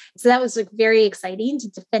rover. So that was very exciting to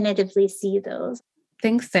definitively see those.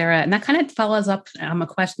 Thanks, Sarah. And that kind of follows up a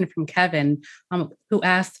question from Kevin, who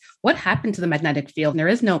asked, what happened to the magnetic field? There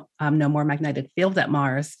is no more magnetic field at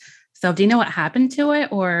Mars. So do you know what happened to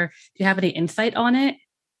it, or do you have any insight on it?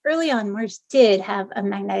 Early on, Mars did have a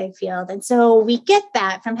magnetic field. And so we get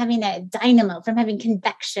that from having a dynamo, from having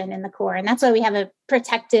convection in the core. And that's why we have a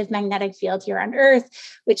protective magnetic field here on Earth,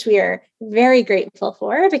 which we are very grateful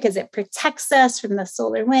for because it protects us from the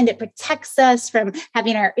solar wind. It protects us from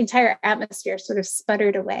having our entire atmosphere sort of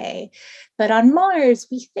sputtered away. But on Mars,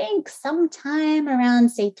 we think sometime around,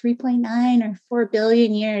 say, 3.9 or 4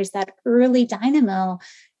 billion years, that early dynamo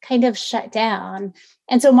kind of shut down.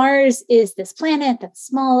 And so Mars is this planet that's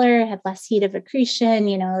smaller, had less heat of accretion,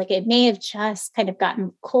 like it may have just kind of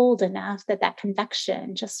gotten cold enough that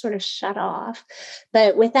convection just sort of shut off.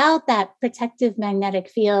 But without that protective magnetic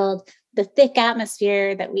field, the thick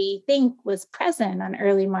atmosphere that we think was present on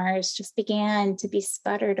early Mars just began to be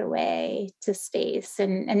sputtered away to space.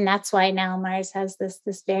 And that's why now Mars has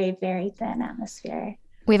this very, very thin atmosphere.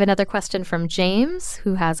 We have another question from James,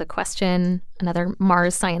 who has another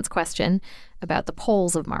Mars science question about the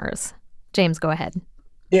poles of Mars. James, go ahead.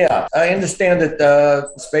 Yeah, I understand that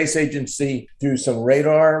the space agency, through some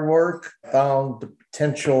radar work, found the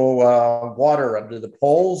potential water under the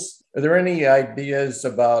poles. Are there any ideas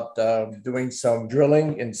about doing some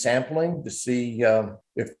drilling and sampling to see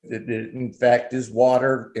if it in fact is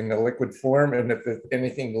water in the liquid form and if there's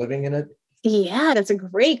anything living in it? Yeah, that's a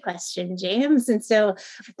great question, James. And so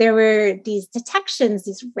there were these detections,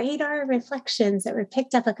 these radar reflections that were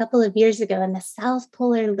picked up a couple of years ago in the South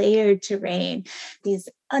Polar layered terrain, these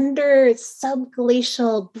under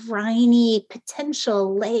subglacial, briny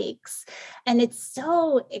potential lakes. And it's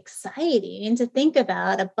so exciting to think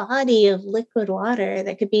about a body of liquid water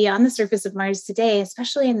that could be on the surface of Mars today,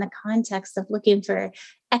 especially in the context of looking for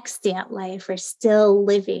extant life or still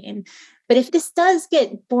living. But if this does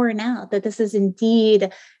get borne out, that this is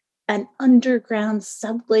indeed an underground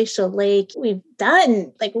subglacial lake, we've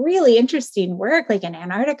done really interesting work like in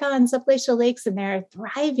Antarctica on subglacial lakes, and there are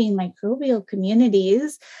thriving microbial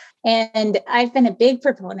communities. And I've been a big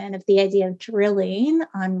proponent of the idea of drilling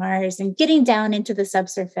on Mars and getting down into the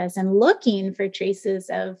subsurface and looking for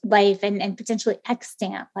traces of life and potentially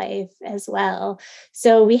extant life as well.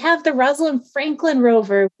 So we have the Rosalind Franklin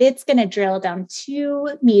rover. It's going to drill down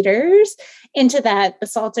 2 meters into that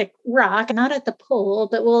basaltic rock, not at the pole,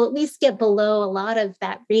 but we'll at least get below a lot of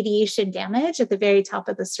that radiation damage at the very top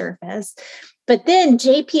of the surface. But then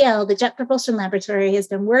JPL, the Jet Propulsion Laboratory, has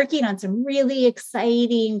been working on some really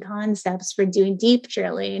exciting concepts for doing deep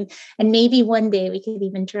drilling. And maybe one day we could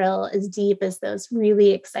even drill as deep as those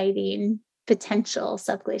really exciting potential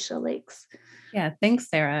subglacial lakes. Yeah, thanks,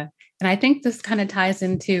 Sarah. And I think this kind of ties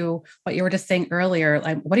into what you were just saying earlier.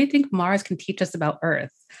 What do you think Mars can teach us about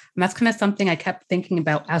Earth? And that's kind of something I kept thinking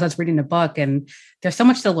about as I was reading the book. And there's so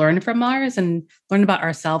much to learn from Mars and learn about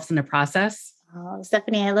ourselves in the process. Oh,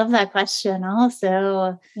 Stephanie, I love that question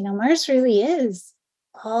also. Mars really is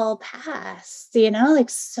all past,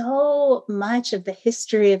 so much of the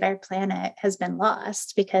history of our planet has been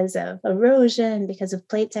lost because of erosion, because of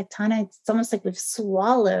plate tectonics. It's almost like we've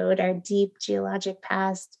swallowed our deep geologic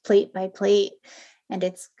past plate by plate, and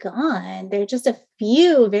it's gone. There are just a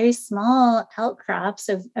few very small outcrops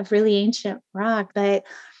of really ancient rock, but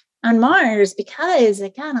on Mars, because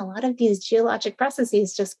again, a lot of these geologic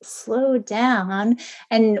processes just slowed down,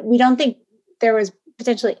 and we don't think there was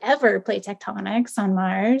potentially ever plate tectonics on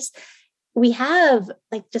Mars. we have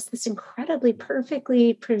like just this incredibly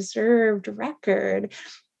perfectly preserved record.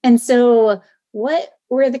 And so what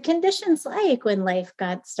were the conditions like when life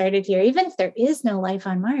got started here, even if there is no life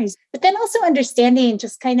on Mars? But then also understanding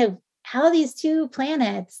just kind of how these two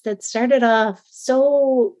planets that started off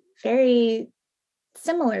so very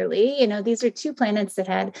similarly, these are two planets that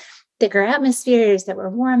had thicker atmospheres, that were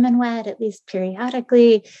warm and wet, at least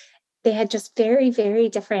periodically. They had just very, very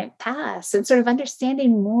different paths, and sort of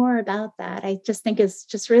understanding more about that, I just think is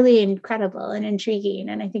just really incredible and intriguing.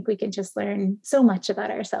 And I think we can just learn so much about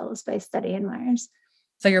ourselves by studying Mars.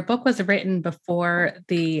 So your book was written before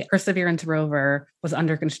the Perseverance rover was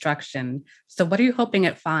under construction. So what are you hoping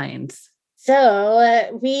it finds?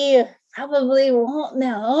 So we probably won't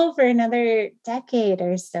know for another decade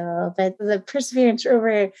or so, but the Perseverance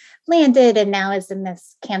rover landed and now is in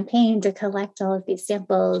this campaign to collect all of these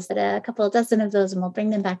samples, a couple of dozen of those, and we'll bring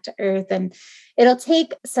them back to Earth. And it'll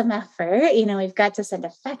take some effort. We've got to send a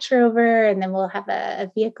fetch rover, and then we'll have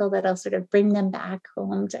a vehicle that'll sort of bring them back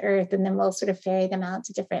home to Earth, and then we'll sort of ferry them out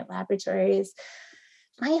to different laboratories.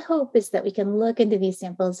 My hope is that we can look into these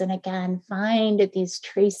samples and again find these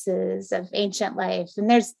traces of ancient life. And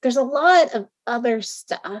there's a lot of other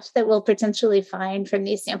stuff that we'll potentially find from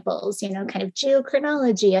these samples, kind of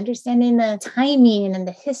geochronology, understanding the timing and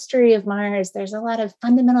the history of Mars. There's a lot of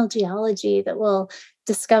fundamental geology that we'll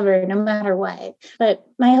discover no matter what. But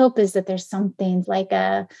my hope is that there's something like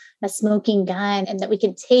a smoking gun, and that we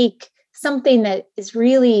can take something that is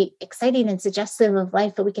really exciting and suggestive of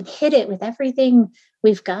life, but we can hit it with everything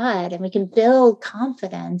we've got, and we can build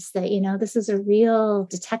confidence that, this is a real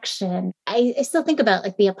detection. I still think about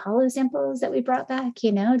like the Apollo samples that we brought back,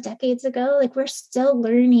 decades ago. Like, we're still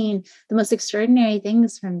learning the most extraordinary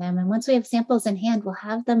things from them. And once we have samples in hand, we'll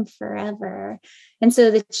have them forever. And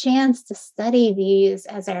so the chance to study these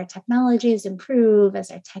as our technologies improve,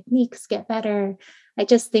 as our techniques get better, I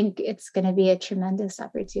just think it's going to be a tremendous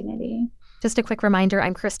opportunity. Just a quick reminder,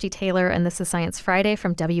 I'm Christy Taylor, and this is Science Friday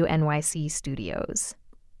from WNYC Studios.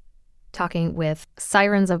 Talking with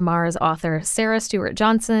Sirens of Mars author Sarah Stewart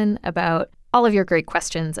Johnson about all of your great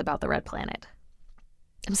questions about the red planet.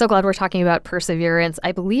 I'm so glad we're talking about Perseverance.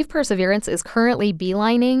 I believe Perseverance is currently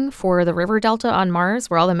beelining for the river delta on Mars,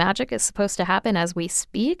 where all the magic is supposed to happen as we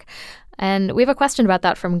speak. And we have a question about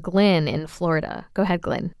that from Glenn in Florida. Go ahead,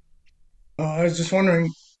 Glenn. I was just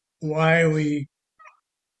wondering why we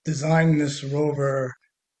designed this rover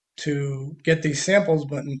to get these samples,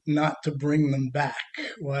 but not to bring them back.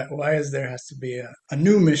 Why is there has to be a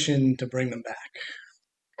new mission to bring them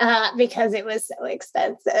back? Because it was so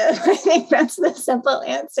expensive. I think that's the simple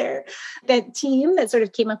answer. The team that sort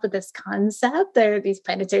of came up with this concept, there are these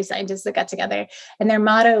planetary scientists that got together, and their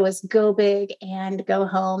motto was go big and go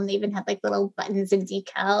home. They even had like little buttons and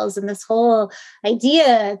decals, and this whole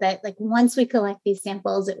idea that like once we collect these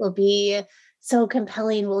samples, it will be so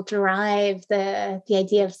compelling, will drive the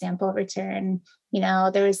idea of sample return.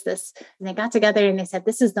 There was this, and they got together and they said,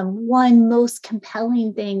 this is the one most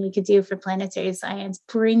compelling thing we could do for planetary science,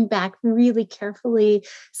 bring back really carefully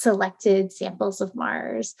selected samples of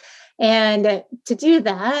Mars. And to do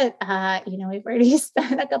that, we've already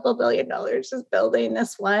spent a couple $2 billion just building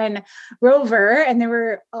this one rover. And there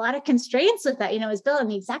were a lot of constraints with that. It was built on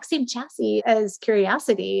the exact same chassis as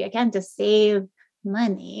Curiosity, again, to save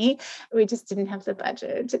money. We just didn't have the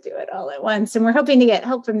budget to do it all at once. And we're hoping to get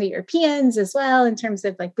help from the Europeans as well in terms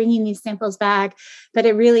of like bringing these samples back. But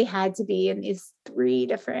it really had to be in these 3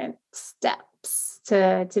 different steps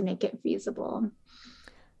to make it feasible.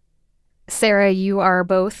 Sarah, you are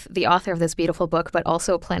both the author of this beautiful book, but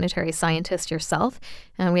also a planetary scientist yourself.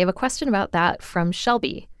 And we have a question about that from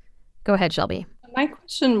Shelby. Go ahead, Shelby. My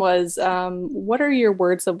question was, what are your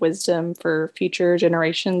words of wisdom for future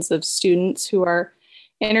generations of students who are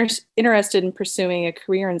interested in pursuing a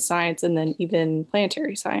career in science and then even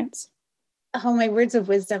planetary science? Oh, my words of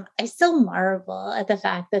wisdom. I still marvel at the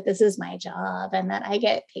fact that this is my job and that I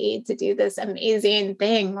get paid to do this amazing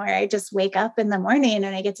thing where I just wake up in the morning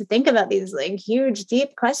and I get to think about these like huge,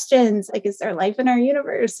 deep questions. Like, is there life in our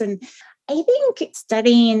universe? And I think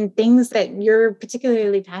studying things that you're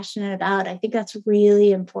particularly passionate about, I think that's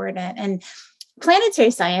really important. And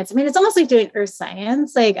planetary science, it's almost like doing earth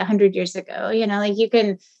science like 100 years ago, like you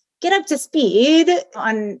can get up to speed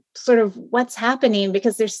on sort of what's happening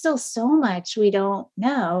because there's still so much we don't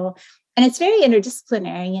know. And it's very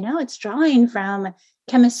interdisciplinary, it's drawing from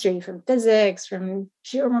chemistry, from physics, from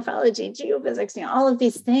geomorphology, geophysics, all of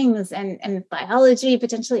these things. And biology,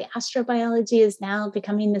 potentially astrobiology, is now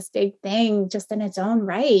becoming this big thing just in its own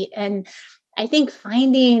right. And I think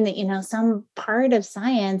finding, some part of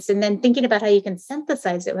science and then thinking about how you can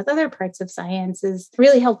synthesize it with other parts of science is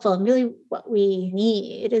really helpful. And really what we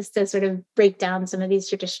need is to sort of break down some of these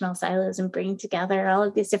traditional silos and bring together all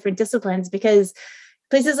of these different disciplines, because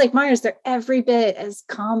places like Mars, they're every bit as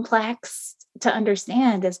complex to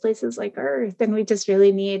understand as places like Earth. And we just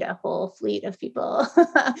really need a whole fleet of people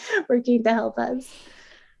working to help us.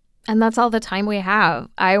 And that's all the time we have.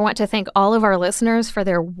 I want to thank all of our listeners for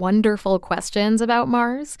their wonderful questions about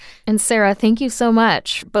Mars. And Sarah, thank you so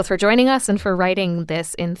much, both for joining us and for writing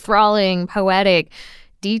this enthralling, poetic,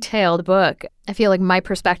 detailed book. I feel like my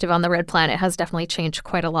perspective on the Red Planet has definitely changed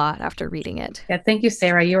quite a lot after reading it. Yeah, thank you,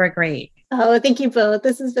 Sarah. You are great. Oh, thank you both.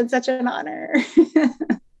 This has been such an honor.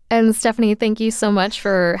 And Stephanie, thank you so much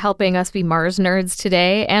for helping us be Mars nerds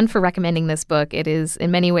today and for recommending this book. It is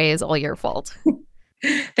in many ways all your fault.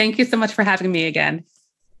 Thank you so much for having me again.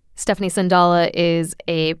 Stephanie Sandala is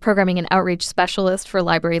a programming and outreach specialist for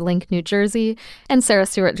Library Link, New Jersey, and Sarah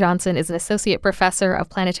Stewart Johnson is an associate professor of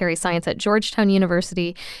planetary science at Georgetown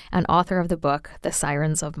University and author of the book, The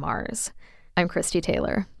Sirens of Mars. I'm Christy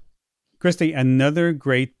Taylor. Christy, another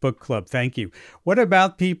great book club. Thank you. What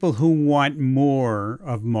about people who want more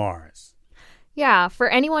of Mars? Yeah, for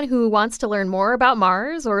anyone who wants to learn more about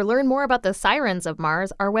Mars or learn more about the Sirens of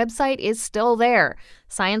Mars, our website is still there,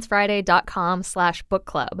 sciencefriday.com/book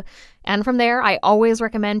club. And from there, I always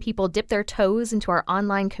recommend people dip their toes into our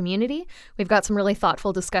online community. We've got some really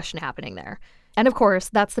thoughtful discussion happening there. And of course,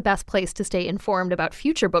 that's the best place to stay informed about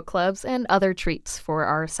future book clubs and other treats for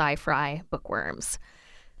our sci-fi bookworms.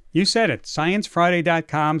 You said it,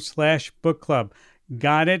 sciencefriday.com/book club.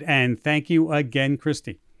 Got it, and thank you again,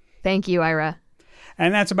 Christy. Thank you, Ira.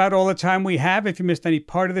 And that's about all the time we have. If you missed any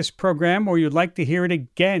part of this program or you'd like to hear it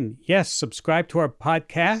again, yes, subscribe to our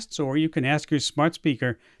podcasts, or you can ask your smart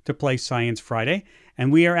speaker to play Science Friday.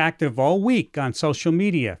 And we are active all week on social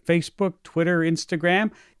media, Facebook, Twitter,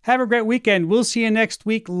 Instagram. Have a great weekend. We'll see you next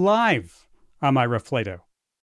week live on Ira Flato.